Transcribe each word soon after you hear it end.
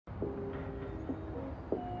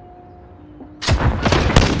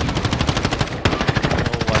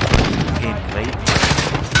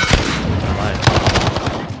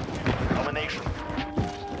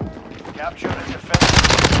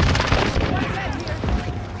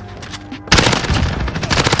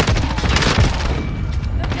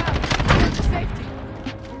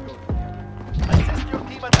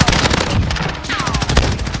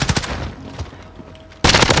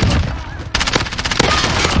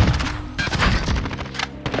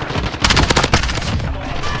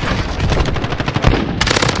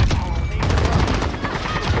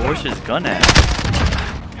Where's his gun at?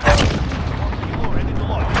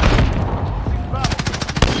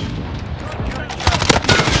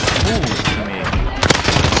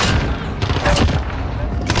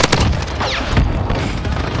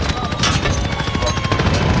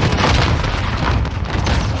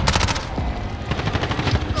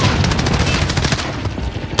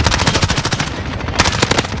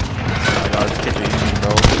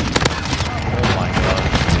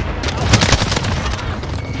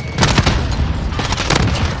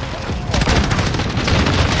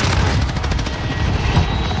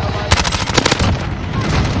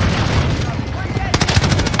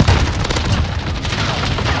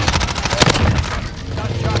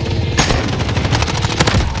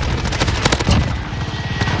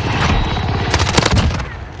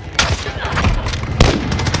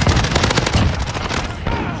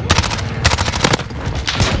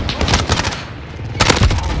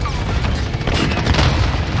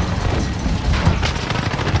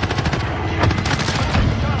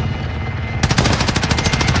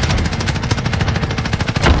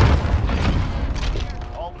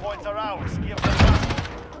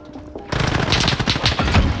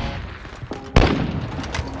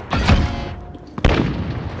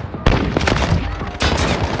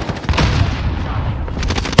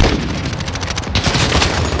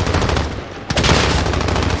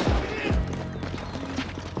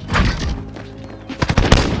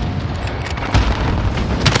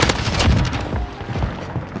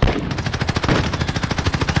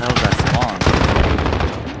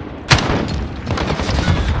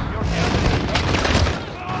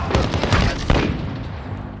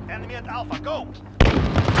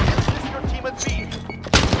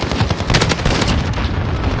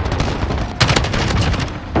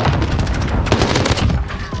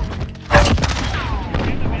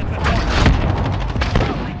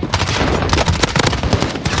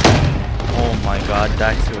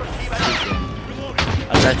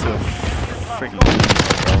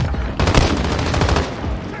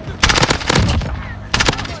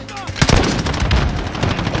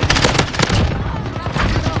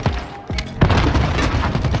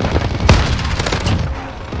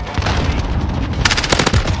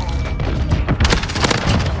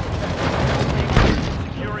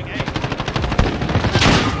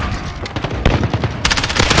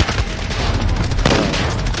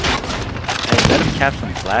 Cap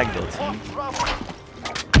some flag though, team.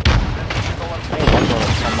 Hey, one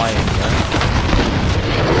bullet on my end,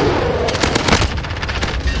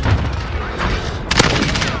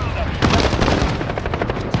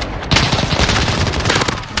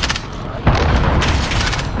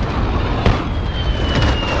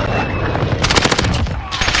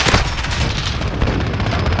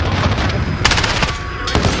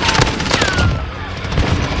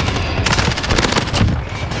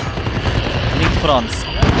 put on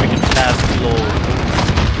freaking fast reload.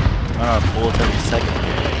 Run out of bullets every second.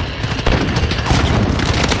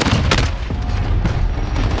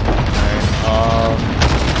 Alright,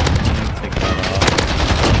 take that off.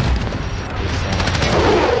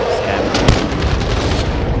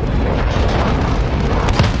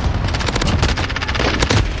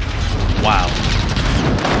 Wow.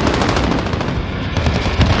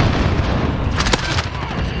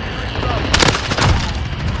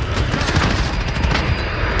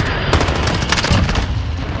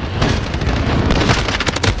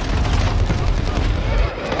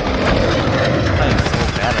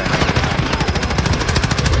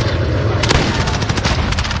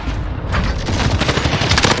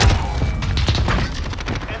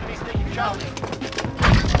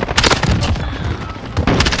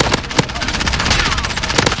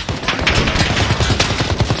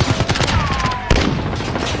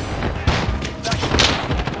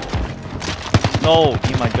 No,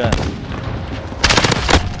 give me my gun.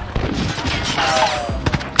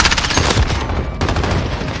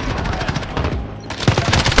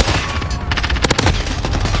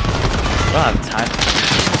 I don't have time.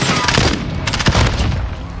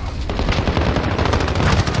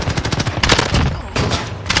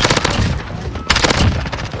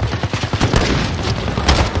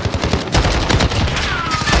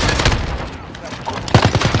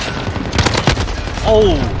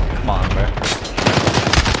 Oh, come on, bro.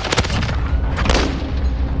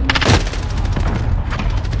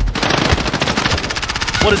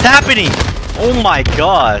 What is happening? Oh my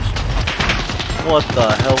gosh. What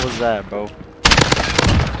the hell was that, bro?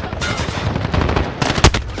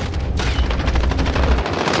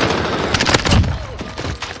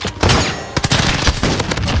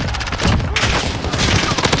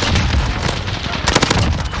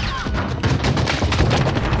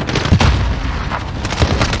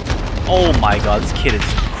 my god, this kid is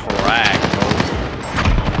cracked, bro.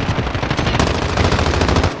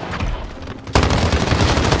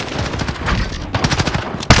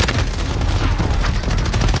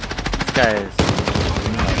 This guy is...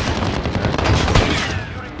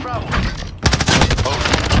 Oh,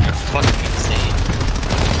 you're fucking insane.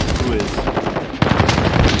 Who is?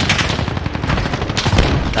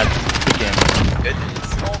 That's the game. Goodness.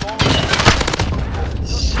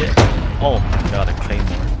 Shit. Oh my god, a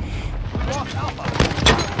claymore.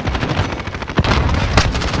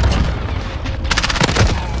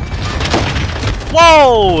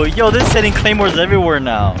 Whoa! Yo, they're setting claymores everywhere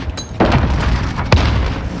now.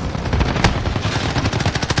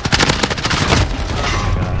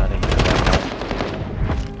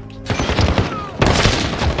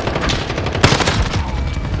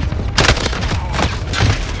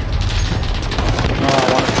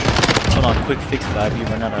 Quick fix, guy. You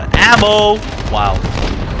run out of ammo. Wow.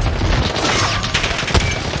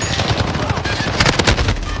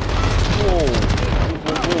 Whoa.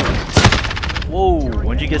 Whoa. Whoa.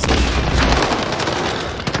 When'd you get some?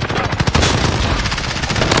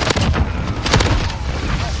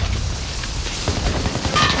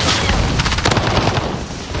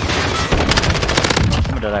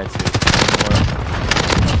 How much did I see?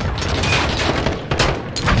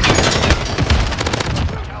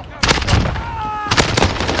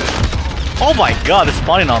 Oh my god, they're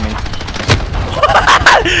spawning on me.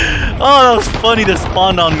 Oh, that was funny, they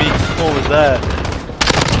spawned on me. What was that?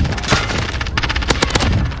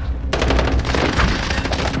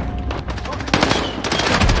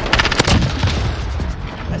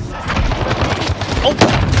 Oh!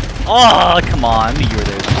 Oh, come on, I knew you were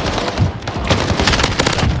there.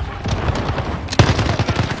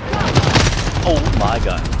 Oh my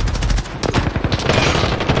god.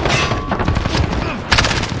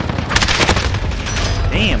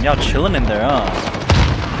 Damn, y'all chilling in there, huh?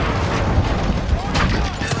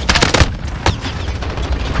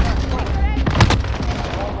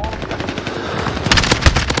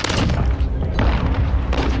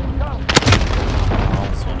 Oh,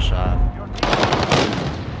 this one shot.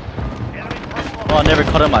 Oh, I never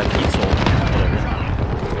cut on my pizza.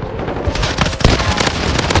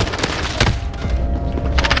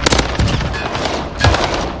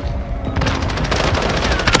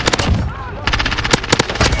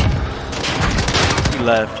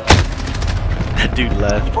 Left. That dude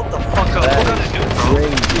left. What the fuck up? What did I do, bro?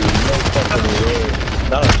 Crazy, no fucking way.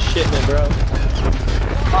 Not a shipment, bro.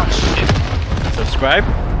 Oh shit. Subscribe?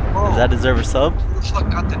 Does that deserve a sub? Who the fuck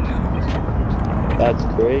got the nuke? That's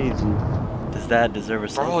crazy. Does that deserve a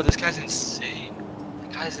sub? Bro, this guy's insane.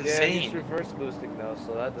 This guy's Yeah, insane. he's reverse boosting though,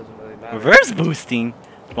 so that doesn't really matter. Reverse boosting?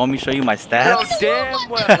 You want me to show you my Bro, stats? damn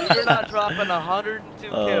well, you're not dropping 102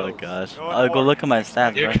 kills. Oh gosh. I'll go look at my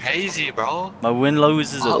stats, You're bro. crazy, bro. My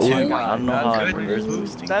win-lose is a 2. Oh my I don't know God, how that's I'm reverse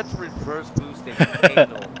boosting. That's reverse boosting.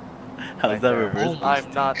 Anal. How's that reverse Oh boosting? my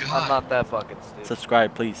I'm not that fucking stupid.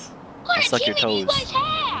 Subscribe, please. I'll suck your toes.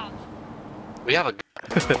 We have a